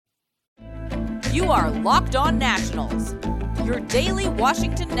You are Locked On Nationals, your daily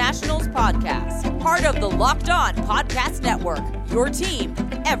Washington Nationals podcast, part of the Locked On Podcast Network, your team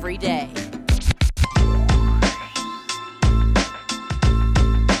every day.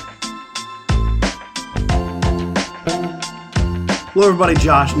 Hello everybody,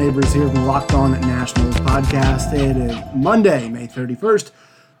 Josh Neighbors here from the Locked On Nationals podcast. It is Monday, May 31st,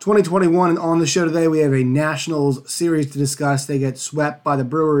 2021, and on the show today we have a Nationals series to discuss. They get swept by the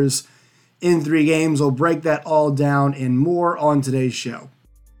Brewers in 3 games. We'll break that all down and more on today's show.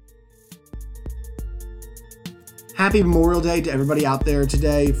 Happy Memorial Day to everybody out there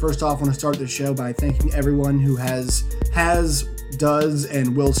today. First off, I want to start the show by thanking everyone who has, does,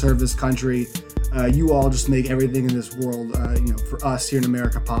 and will serve this country. You all just make everything in this world, for us here in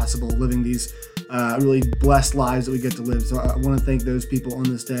America possible, living these really blessed lives that we get to live. So I want to thank those people on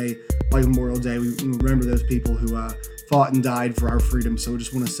this day, like Memorial Day. We remember those people who fought and died for our freedom. So we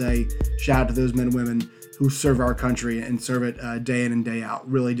just want to say shout out to those men and women who serve our country and serve it day in and day out.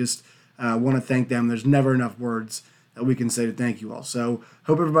 Really just want to thank them. There's never enough words that we can say to thank you all. So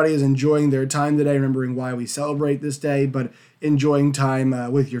hope everybody is enjoying their time today, remembering why we celebrate this day, but enjoying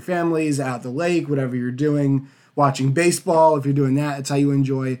time with your families, out at the lake, whatever you're doing, watching baseball. If you're doing that, it's how you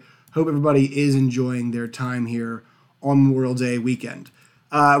enjoy. Hope everybody is enjoying their time here on Memorial Day weekend.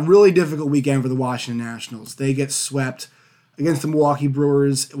 Really difficult weekend for the Washington Nationals. They get swept against the Milwaukee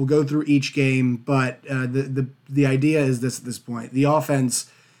Brewers. We'll go through each game, but the idea is this at this point. The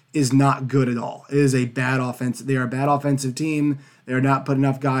offense is not good at all. It is a bad offense. They are a bad offensive team. They are not putting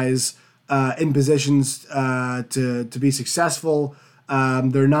enough guys in positions to be successful.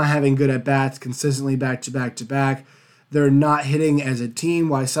 They're not having good at-bats consistently back to back to back. They're not hitting as a team.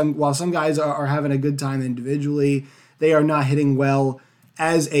 While some guys are having a good time individually, they are not hitting well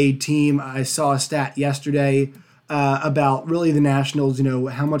as a team. I saw a stat yesterday about really the Nationals,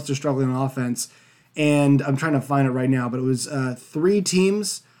 how much they're struggling on offense. And I'm trying to find it right now, but it was 3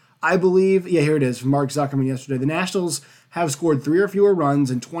 teams, I believe. Yeah, here it is, from Mark Zuckerman yesterday. The Nationals have scored 3 or fewer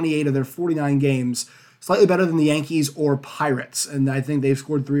runs in 28 of their 49 games, slightly better than the Yankees or Pirates. And I think they've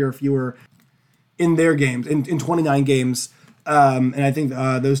scored 3 or fewer in their games, in 29 games. And I think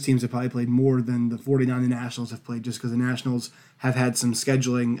those teams have probably played more than the 49 the Nationals have played, just because the Nationals have had some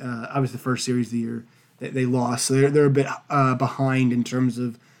scheduling. Obviously, the first series of the year they lost, so they're a bit behind in terms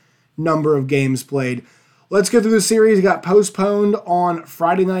of number of games played. Let's go through the series. It got postponed on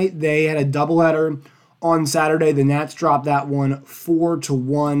Friday night. They had a doubleheader on Saturday. The Nats dropped that one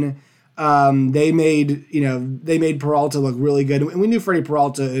 4-1. They made Peralta look really good, and we knew Freddie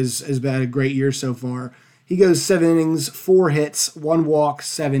Peralta has had a great year so far. He goes 7 innings, 4 hits, 1 walk,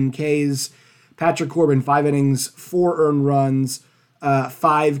 7 Ks. Patrick Corbin, 5 innings, 4 earned runs,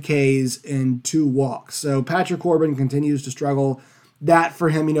 5 Ks, and 2 walks. So Patrick Corbin continues to struggle. That for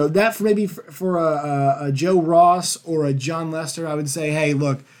him, that for maybe for a Joe Ross or a John Lester, I would say, hey,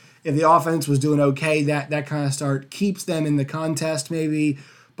 look, if the offense was doing okay, that kind of start keeps them in the contest maybe.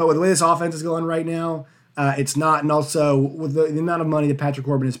 But with the way this offense is going right now, it's not. And also with the amount of money that Patrick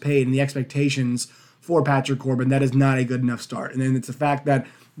Corbin has paid and the expectations for Patrick Corbin, that is not a good enough start. And then it's the fact that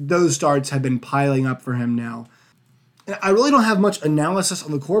those starts have been piling up for him now. And I really don't have much analysis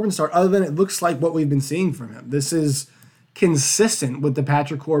on the Corbin start other than it looks like what we've been seeing from him. This is consistent with the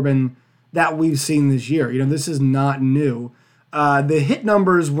Patrick Corbin that we've seen this year. This is not new. The hit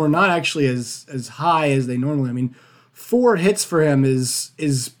numbers were not actually as high as they normally. 4 hits for him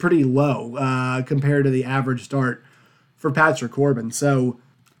is pretty low compared to the average start for Patrick Corbin. So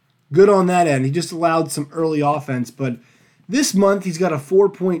good on that end. He just allowed some early offense, but this month he's got a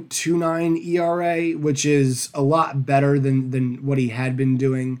 4.29 ERA, which is a lot better than what he had been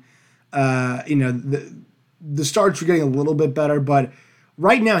doing. The starts were getting a little bit better, but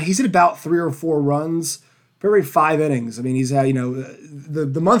right now he's at about 3 or 4 runs for every 5 innings. He's had,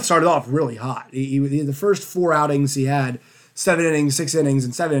 the month started off really hot. The first 4 outings he had 7 innings, 6 innings,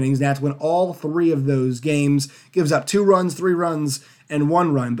 and 7 innings. Nats win all 3 of those games, gives up 2 runs, 3 runs, and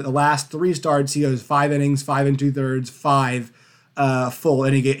 1 run. But the last 3 starts, he goes 5 innings, 5 2/3, 5 full,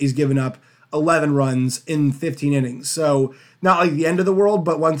 and he's given up 11 runs in 15 innings. So not like the end of the world,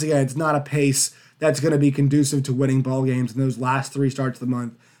 but once again, it's not a pace that's going to be conducive to winning ball games. In those last 3 starts of the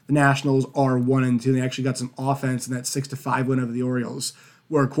month, the Nationals are 1-2. They actually got some offense in that 6-5 win over the Orioles,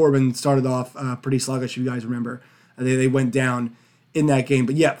 where Corbin started off pretty sluggish, if you guys remember. They went down in that game.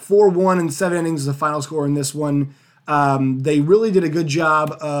 But yeah, 4-1 in 7 innings is the final score in this one. They really did a good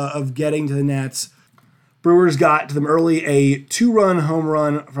job of getting to the Nats. Brewers got to them early, a 2-run home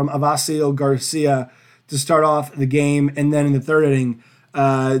run from Avisail Garcia to start off the game. And then in the 3rd inning,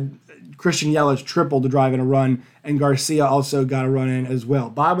 Christian Yelich tripled to drive in a run. and Garcia also got a run in as well.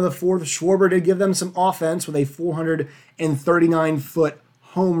 Bottom of the fourth, Schwarber did give them some offense with a 439-foot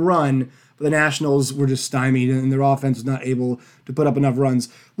home run, but the Nationals were just stymied, and their offense was not able to put up enough runs.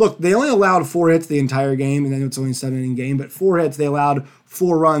 Look, they only allowed 4 hits the entire game, and then it's only a 7-inning game, but 4 hits, they allowed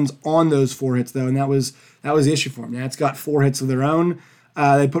 4 runs on those 4 hits, though, and that was the issue for them. Nats got 4 hits of their own.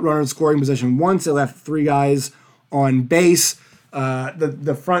 They put runners in scoring position once. They left 3 guys on base.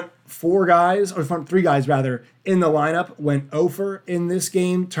 The front 3 guys in the lineup went 0 for in this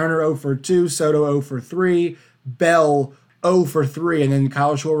game. Turner 0 for 2, Soto 0 for 3, Bell 0 for 3, and then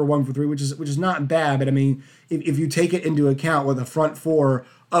Kyle Schwarber 1 for 3, which is not bad. But I mean, if you take it into account what the front 4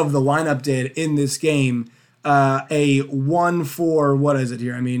 of the lineup did in this game, a 1 for, what is it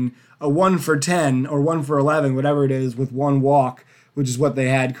here? I mean, a 1 for 10 or 1 for 11, whatever it is, with 1 walk, which is what they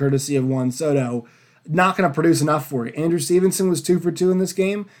had, courtesy of Juan Soto, not going to produce enough for you. Andrew Stevenson was 2 for 2 in this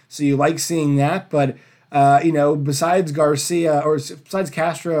game, so you like seeing that. But, besides Garcia, or besides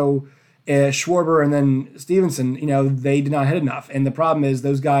Castro, Schwarber, and then Stevenson, they did not hit enough. And the problem is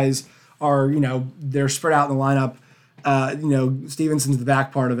those guys are, they're spread out in the lineup. Stevenson's the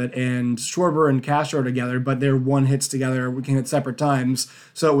back part of it, and Schwarber and Castro are together, but they're 1 hits together. We came at separate times,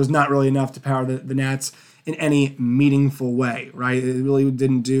 so it was not really enough to power the Nats in any meaningful way, right? It really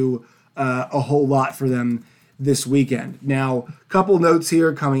didn't do a whole lot for them this weekend. Now, a couple notes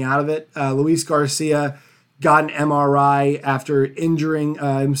here coming out of it. Luis Garcia got an MRI after injuring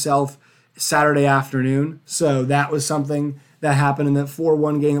himself Saturday afternoon, so that was something that happened in that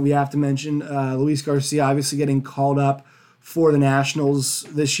 4-1 game that we have to mention. Luis Garcia obviously getting called up for the Nationals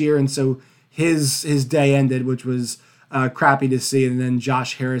this year, and so his day ended, which was crappy to see, and then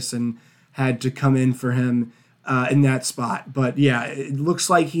Josh Harrison had to come in for him in that spot. But yeah, it looks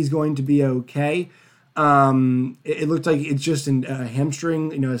like he's going to be okay. It looked like it's just a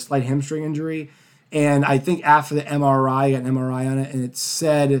hamstring, a slight hamstring injury, and I think after the MRI, got an MRI on it, and it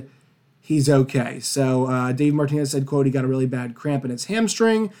said he's okay. So Dave Martinez said, quote, he got a really bad cramp in his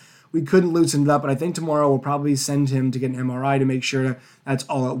hamstring. We couldn't loosen it up, but I think tomorrow we'll probably send him to get an MRI to make sure that's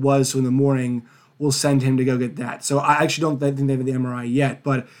all it was. So in the morning, we'll send him to go get that. So I actually don't think they have the MRI yet,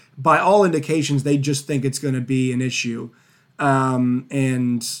 but by all indications, they just think it's going to be an issue. He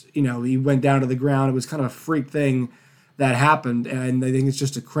went down to the ground. It was kind of a freak thing that happened, and they think it's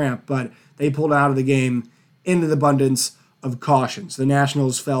just a cramp, but they pulled out of the game into the abundance of caution. So the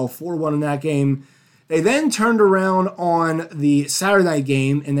Nationals fell 4-1 in that game. They then turned around on the Saturday night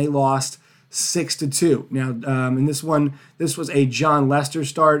game, and they lost 6-2. Now, in this one, this was a John Lester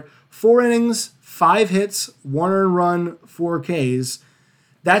start. 4 innings, 5 hits, 1 earned run, 4 Ks.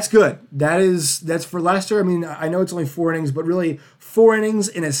 That's good. That's for Lester. I mean, I know it's only 4 innings, but really 4 innings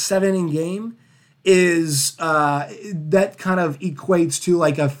in a 7-inning game is that kind of equates to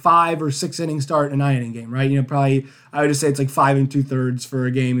like a 5 or 6 inning start in a 9-inning game, right? Probably I would just say it's like 5 2/3 for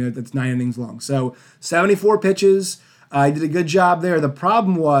a game that's 9 innings long. So 74 pitches. He did a good job there. The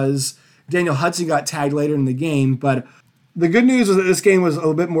problem was Daniel Hudson got tagged later in the game, but the good news was that this game was a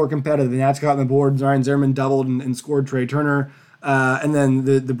little bit more competitive. The Nats got on the board. Ryan Zimmerman doubled and scored Trey Turner. And then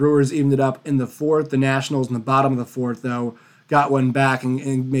the Brewers evened it up in the 4th. The Nationals in the bottom of the 4th, though, got one back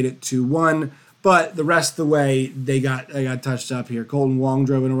and made it 2-1. But the rest of the way, they got touched up here. Colton Wong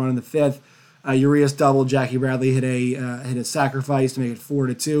drove in a run in the 5th. Urias doubled. Jackie Bradley hit a sacrifice to make it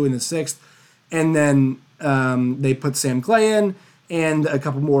 4-2 in the 6th. And then they put Sam Clay in, and a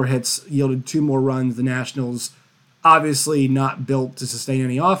couple more hits yielded 2 more runs. The Nationals, obviously not built to sustain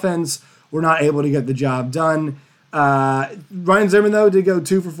any offense, were not able to get the job done. Ryan Zimmerman, though, did go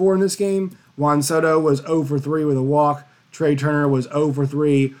 2 for 4 in this game. Juan Soto was 0 for 3 with a walk. Trey Turner was 0 for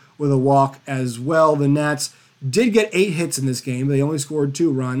 3 with a walk as well. The Nats did get 8 hits in this game. They only scored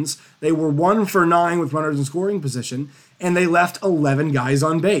 2 runs. They were 1 for 9 with runners in scoring position, and they left 11 guys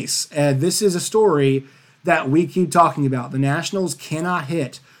on base. This is a story that we keep talking about. The Nationals cannot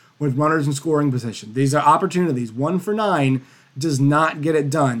hit with runners in scoring position. These are opportunities. 1 for 9 does not get it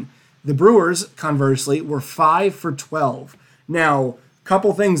done. The Brewers, conversely, were 5 for 12. Now,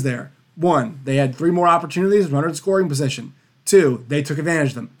 couple things there. 1, they had 3 more opportunities, runner in scoring position. 2, they took advantage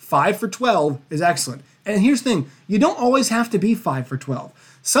of them. 5 for 12 is excellent. And here's the thing, you don't always have to be 5 for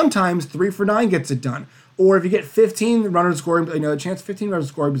 12. Sometimes 3 for 9 gets it done. Or if you get 15 runners scoring, a chance 15 runners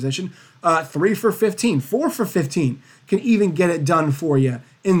scoring position, 3 for 15, 4 for 15 can even get it done for you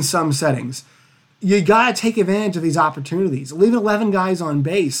in some settings. You got to take advantage of these opportunities. Leaving 11 guys on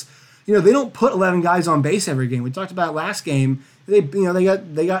base. They don't put 11 guys on base every game. We talked about last game. They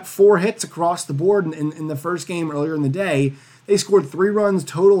got 4 hits across the board in the first game earlier in the day. They scored 3 runs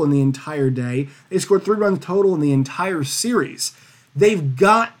total in the entire day. They scored 3 runs total in the entire series. They've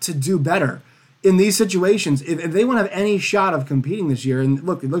got to do better. in these situations, if they want to have any shot of competing this year, and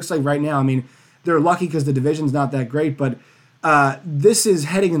look, it looks like right now, I mean, they're lucky because the division's not that great, but this is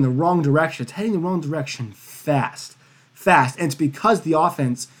heading in the wrong direction. It's heading in the wrong direction fast. And it's because the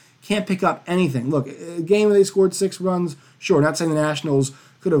offense can't pick up anything. Look, a game where they scored 6 runs, sure, not saying the Nationals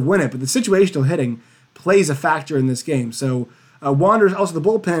could have won it, but the situational hitting plays a factor in this game. So Wanderers, also the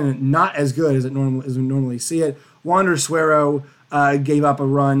bullpen, not as good as we normally see it. Wander Suero gave up a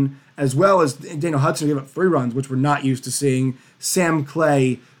run, as well as Daniel Hudson gave up 3 runs, which we're not used to seeing. Sam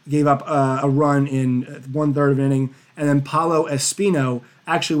Clay gave up a run in 1/3 of an inning, and then Paulo Espino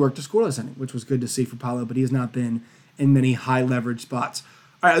actually worked a scoreless inning, which was good to see for Paulo, but he has not been in many high leverage spots.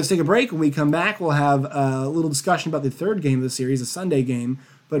 All right, let's take a break. When we come back, we'll have a little discussion about the 3rd game of the series, a Sunday game.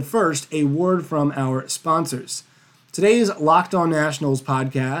 But first, a word from our sponsors. Today's Locked On Nationals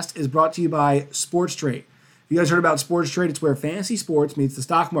podcast is brought to you by Sports Trade. You guys heard about Sports Trade? It's where fantasy sports meets the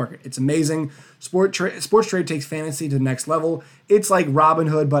stock market. It's amazing. Sports Trade takes fantasy to the next level. It's like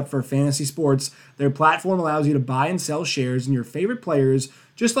Robinhood, but for fantasy sports. Their platform allows you to buy and sell shares in your favorite players,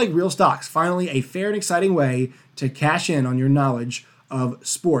 just like real stocks. Finally, a fair and exciting way to cash in on your knowledge of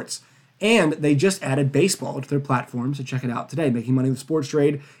sports. And they just added baseball to their platform, so check it out today. Making money with Sports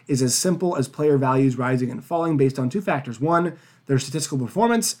Trade is as simple as player values rising and falling based on 2 factors. 1, their statistical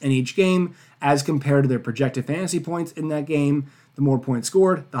performance in each game as compared to their projected fantasy points in that game. The more points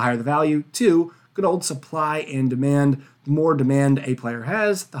scored, the higher the value. 2, good old supply and demand. The more demand a player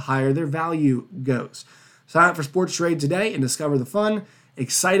has, the higher their value goes. Sign up for Sports Trade today and discover the fun,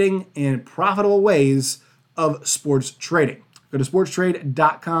 exciting, and profitable ways of sports trading. Go to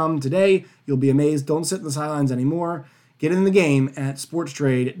sportstrade.com today. You'll be amazed. Don't sit in the sidelines anymore. Get in the game at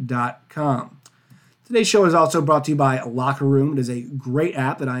sportstrade.com. Today's show is also brought to you by Locker Room. It is a great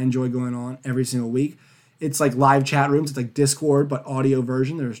app that I enjoy going on every single week. It's like live chat rooms. It's like Discord, but audio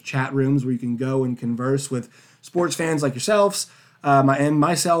version. There's chat rooms where you can go and converse with sports fans like yourselves, and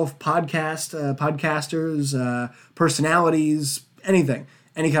myself, podcasters, personalities, anything.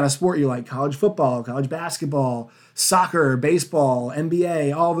 Any kind of sport you like, college football, college basketball, soccer, baseball,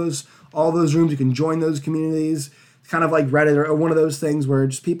 NBA, all those rooms. You can join those communities. It's kind of like Reddit or one of those things where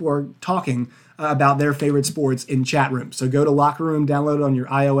just people are talking about their favorite sports in chat rooms. So go to Locker Room, download it on your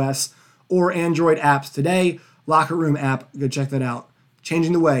iOS or Android apps today. Locker Room app, go check that out.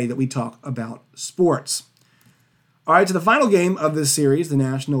 Changing the way that we talk about sports. All right, so the final game of this series, the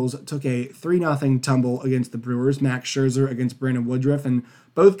Nationals took a 3-0 tumble against the Brewers. Max Scherzer against Brandon Woodruff, and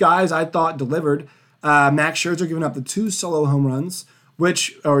both guys I thought delivered. Max Scherzer giving up the 2 solo home runs,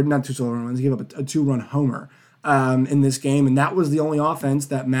 he gave up a 2-run homer in this game, and that was the only offense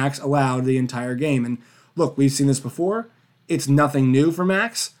that Max allowed the entire game. And look, we've seen this before. It's nothing new for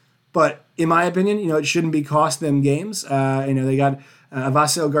Max, but in my opinion, it shouldn't be cost them games. They got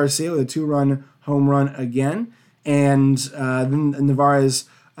Vasil Garcia with a 2-run home run again, and then Narvaez,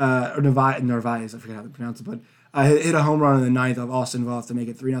 I forget how to pronounce it, but hit a home run in the 9th of Austin Voth to make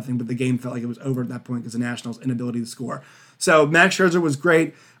it 3-0, but the game felt like it was over at that point because the Nationals' inability to score. So Max Scherzer was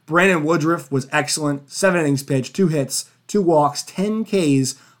great. Brandon Woodruff was excellent. 7 innings pitched, 2 hits, 2 walks, 10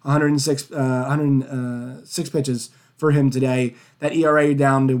 Ks, 106 pitches for him today. That ERA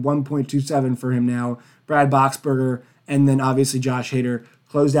down to 1.27 for him now. Brad Boxberger and then obviously Josh Hader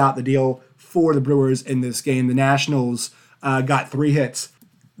closed out the deal for the Brewers in this game. The Nationals got 3 hits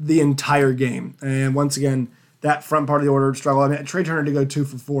the entire game. And once again, that front part of the order struggle. I mean, Trey Turner did go 2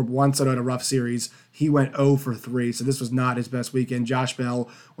 for 4, but Juan Soto had a rough series. He went 0 for 3, so this was not his best weekend. Josh Bell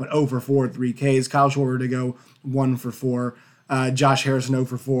went 0 for 4 at 3 Ks. Kyle Schwarber to go 1 for 4. Josh Harrison 0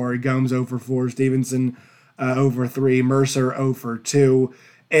 for 4. Gomes 0 for 4. Stevenson 0 for 3. Mercer 0 for 2.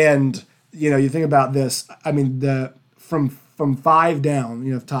 And, you think about this. I mean, from 5 down,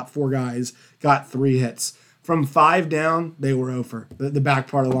 the top 4 guys got 3 hits. From 5 down, they were 0 for. The back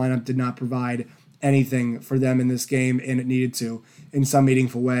part of the lineup did not provide anything for them in this game, and it needed to in some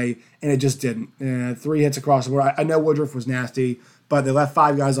meaningful way, and it just didn't. 3 hits across the board. I know Woodruff was nasty, but they left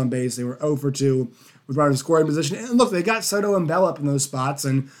 5 guys on base. They were 0 for 2 with runners in scoring position. And look, they got Soto and Bell up in those spots,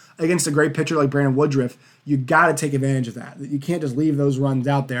 and against a great pitcher like Brandon Woodruff, you got to take advantage of that. You can't just leave those runs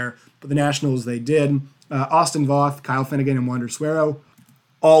out there, but the Nationals, they did. Austin Voth, Kyle Finnegan, and Wander Suero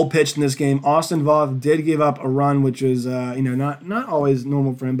all pitched in this game. Austin Voth did give up a run, which is not always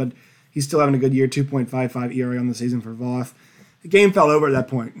normal for him, but he's still having a good year, 2.55 ERA on the season for Voth. The game fell over at that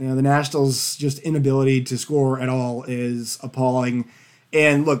point. The Nationals' just inability to score at all is appalling.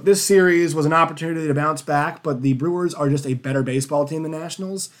 And look, this series was an opportunity to bounce back, but the Brewers are just a better baseball team than the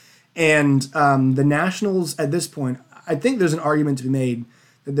Nationals. And the Nationals, at this point, I think there's an argument to be made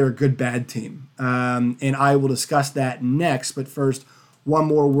that they're a good bad team. And I will discuss that next. But first, one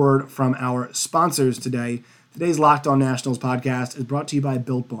more word from our sponsors today. Today's Locked On Nationals podcast is brought to you by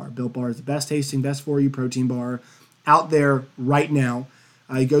Built Bar. Built Bar is the best tasting, best for you protein bar out there right now.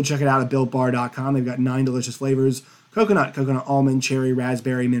 You go check it out at BuiltBar.com. They've got 9 delicious flavors: coconut, almond, cherry,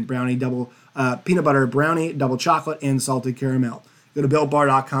 raspberry, mint brownie, double peanut butter brownie, double chocolate, and salted caramel. Go to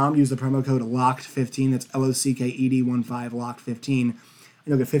BuiltBar.com. Use the promo code LOCKED15. That's LOCKED15, LOCKED15. And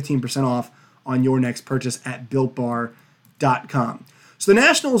you'll get 15% off on your next purchase at BuiltBar.com. So the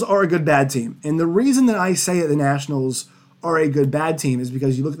Nationals are a good bad team. And the reason that I say that the Nationals are a good bad team is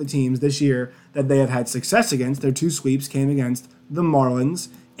because you look at the teams this year that they have had success against. Their 2 sweeps came against the Marlins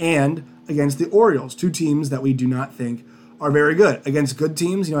and against the Orioles, 2 teams that we do not think are very good. Against good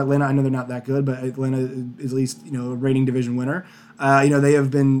teams, Atlanta, I know they're not that good, but Atlanta is at least, a reigning division winner. They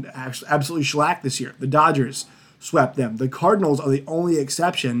have been absolutely shellacked this year. The Dodgers swept them. The Cardinals are the only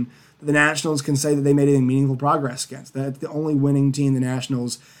exception that the Nationals can say that they made any meaningful progress against. That's the only winning team the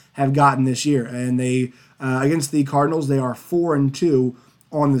Nationals have gotten this year. And they against the Cardinals, they are 4-2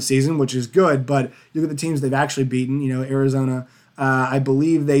 on the season, which is good. But you look at the teams they've actually beaten. Arizona. I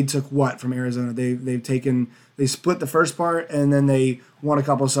believe they took what from Arizona? They split the first part and then they won a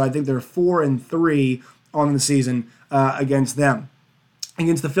couple. So I think they're 4-3 on the season against them.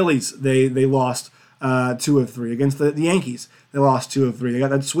 Against the Phillies, they lost 2 of 3. Against the Yankees, they lost 2 of 3. They got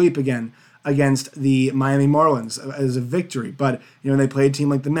that sweep again against the Miami Marlins as a victory. But they play a team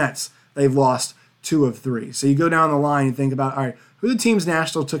like the Mets. They've lost 2 of 3. So you go down the line and think about, all right, who are the teams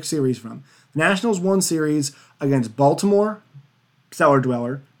Nationals took series from? The Nationals won series against Baltimore, cellar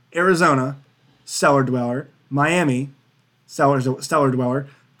dweller, Arizona, cellar dweller, Miami, cellar dweller,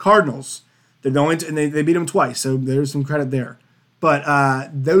 Cardinals. They're the only and they beat them twice, so there's some credit there. But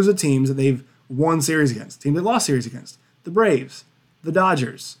those are teams that they've won series against. Teams they lost series against: the Braves, the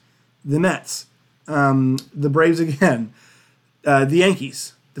Dodgers, the Mets, the Braves again, the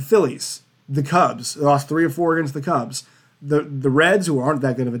Yankees, the Phillies, the Cubs. They lost 3 or 4 against the Cubs. The Reds, who aren't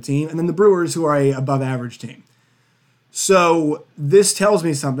that good of a team, and then the Brewers, who are a above average team. So this tells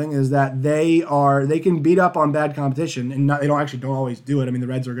me something, is that they can beat up on bad competition, and they don't always do it. I mean, the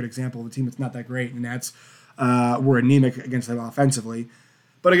Reds are a good example of a team that's not that great, and that's were anemic against them offensively.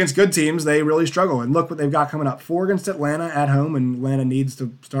 But against good teams, they really struggle. And look what they've got coming up: 4 against Atlanta at home, and Atlanta needs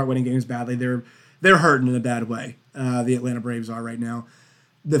to start winning games badly. They're hurting in a bad way. The Atlanta Braves are right now.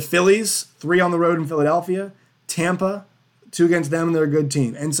 The Phillies, 3 on the road in Philadelphia. Tampa, 2 against them, and they're a good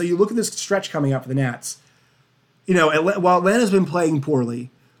team. And so you look at this stretch coming up for the Nats. While Atlanta's been playing poorly,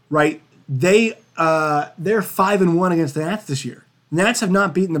 right? They're 5-1 against the Nats this year. The Nats have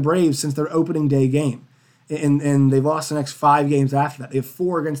not beaten the Braves since their opening day game, and they've lost the next 5 games after that. They have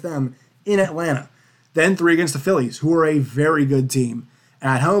 4 against them in Atlanta, then 3 against the Phillies, who are a very good team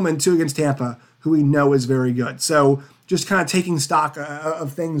at home, and 2 against Tampa, who we know is very good. So just kind of taking stock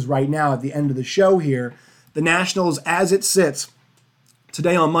of things right now at the end of the show here, the Nationals, as it sits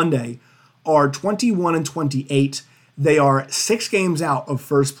today on Monday, are 21-28. They are 6 games out of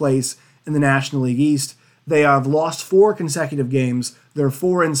first place in the National League East. They have lost 4 consecutive games. They're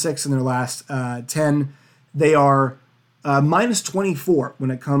 4-6 in their last 10. They are minus 24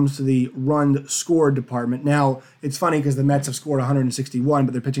 when it comes to the run scored department. Now, it's funny because the Mets have scored 161,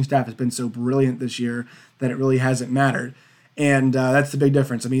 but their pitching staff has been so brilliant this year that it really hasn't mattered. And that's the big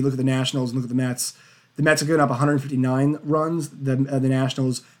difference. I mean, you look at the Nationals and look at the Mets. The Mets have given up 159 runs. The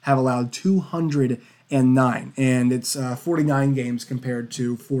Nationals have allowed 209, and it's 49 games compared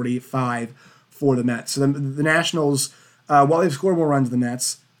to 45 for the Mets. So the Nationals, while they've scored more runs than the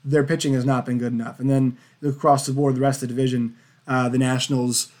Mets, their pitching has not been good enough. And then across the board, the rest of the division, the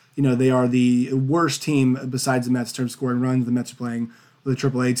Nationals, they are the worst team besides the Mets in terms of scoring runs. The Mets are playing with a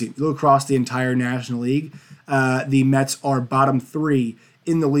AAA team. You look across the entire National League, the Mets are bottom 3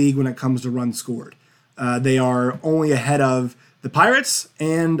 in the league when it comes to runs scored. They are only ahead of the Pirates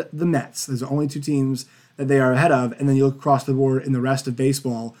and the Mets. Those are only 2 teams that they are ahead of. And then you look across the board in the rest of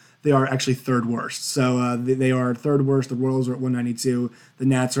baseball, they are actually 3rd worst. So they are 3rd worst. The Royals are at 192. The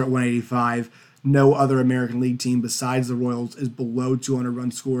Nats are at 185. No other American League team besides the Royals is below 200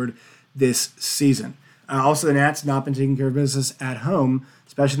 runs scored this season. Also, the Nats have not been taking care of business at home,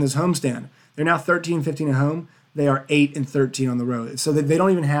 especially in this homestand. They're now 13-15 at home. They are 8-13 on the road. So they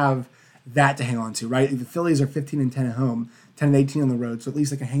don't even have that to hang on to, right? The Phillies are 15-10 at home, 10-18 on the road, so at least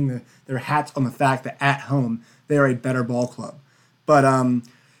they can hang their hats on the fact that at home they are a better ball club. But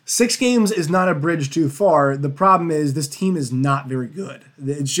 6 games is not a bridge too far. The problem is this team is not very good.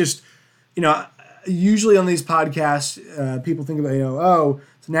 It's just, usually on these podcasts, people think about,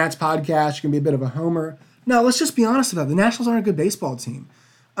 it's a Nats podcast, you can be a bit of a homer. No, let's just be honest about it. The Nationals aren't a good baseball team.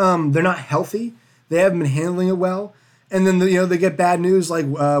 They're not healthy. They haven't been handling it well. And then they get bad news like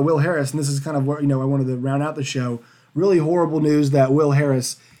Will Harris, and this is kind of where I wanted to round out the show. Really horrible news that Will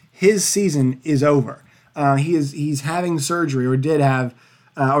Harris, his season is over. He's having surgery, or did have,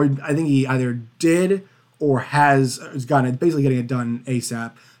 or I think he either did or has gotten it, basically getting it done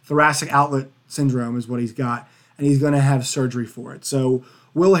ASAP. Thoracic outlet syndrome is what he's got, and he's going to have surgery for it. So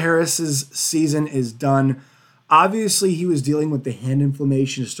Will Harris's season is done. Obviously, he was dealing with the hand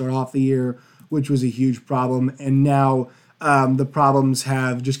inflammation to start off the year, which was a huge problem, and now the problems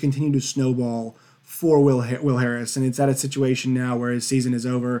have just continued to snowball for Will Harris, and it's at a situation now where his season is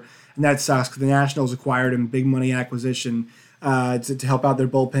over, and that sucks because the Nationals acquired him, big money acquisition, to help out their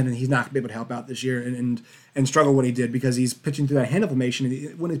bullpen, and he's not going to be able to help out this year and struggle what he did because he's pitching through that hand inflammation.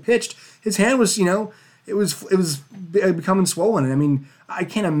 When he pitched, his hand was, it was becoming swollen. And I mean, I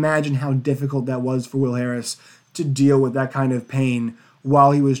can't imagine how difficult that was for Will Harris to deal with that kind of pain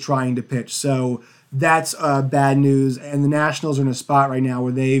while he was trying to pitch. So that's bad news, and the Nationals are in a spot right now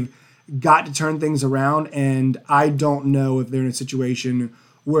where they've got to turn things around, and I don't know if they're in a situation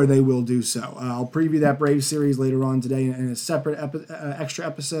where they will do so. I'll preview that Braves series later on today in a separate extra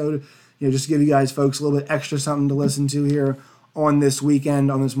episode, just to give you guys folks a little bit extra something to listen to here on this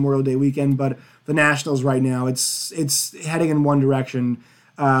weekend, on this Memorial Day weekend. But the Nationals right now, it's heading in one direction,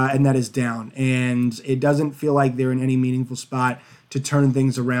 and that is down. And it doesn't feel like they're in any meaningful spot to turn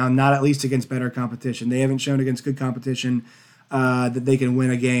things around, not at least against better competition. They haven't shown against good competition that they can win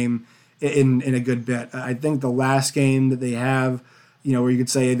a game in a good bit. I think the last game that they have, where you could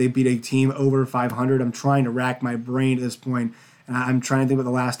say they beat a team over 500. I'm trying to rack my brain at this point, and I'm trying to think about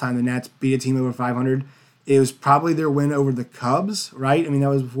the last time the Nats beat a team over 500. It was probably their win over the Cubs, right? I mean, that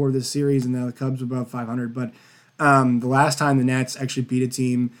was before this series, and now the Cubs were above 500. But the last time the Nats actually beat a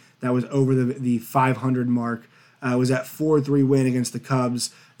team that was over the 500 mark was that 4-3 win against the Cubs.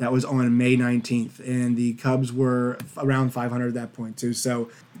 That was on May 19th, and the Cubs were around 500 at that point, too.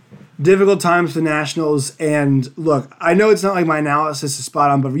 So difficult times for the Nationals, and look, I know it's not like my analysis is spot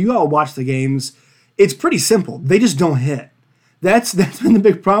on, but if you all watch the games, it's pretty simple. They just don't hit. That's been the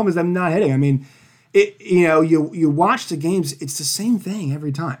big problem, is them not hitting. I mean, you watch the games, it's the same thing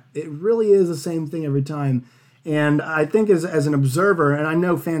every time. It really is the same thing every time, and I think as an observer, and I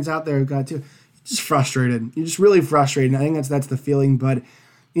know fans out there have got to, just frustrated. You're just really frustrated. And I think that's the feeling, but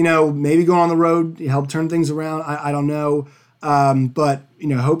maybe going on the road, you help turn things around. I don't know. But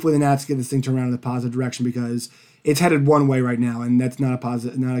hopefully the Nats get this thing turned around in a positive direction, because it's headed one way right now, and that's not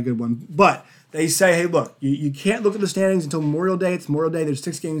a good one. But they say, hey, look, you can't look at the standings until Memorial Day. It's Memorial Day. There's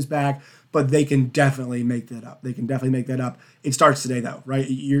 6 games back, but they can definitely make that up. It starts today, though, right?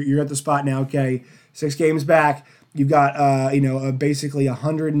 You're at the spot now. Okay, 6 games back. You've got basically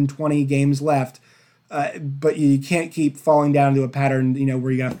 120 games left. But you can't keep falling down into a pattern,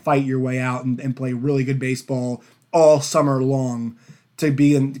 where you got to fight your way out and play really good baseball all summer long to be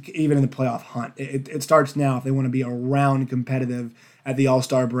even in the playoff hunt. It starts now if they want to be around competitive at the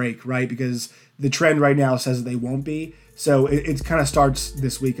All-Star break, right? Because the trend right now says that they won't be. So it kind of starts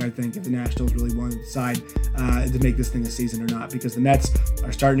this week, I think, if the Nationals really want to decide to make this thing a season or not, because the Mets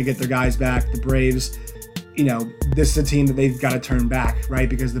are starting to get their guys back. The Braves, this is a team that they've got to turn back, right?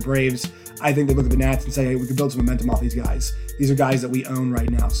 Because the Braves, I think they look at the Nats and say, hey, we can build some momentum off these guys. These are guys that we own right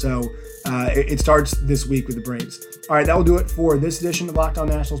now. So it starts this week with the Braves. All right, that will do it for this edition of Locked On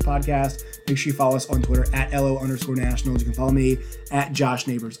Nationals podcast. Make sure you follow us on Twitter at @LO_Nationals. You can follow me at Josh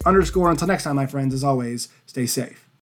Neighbors_. Until next time, my friends, as always, stay safe.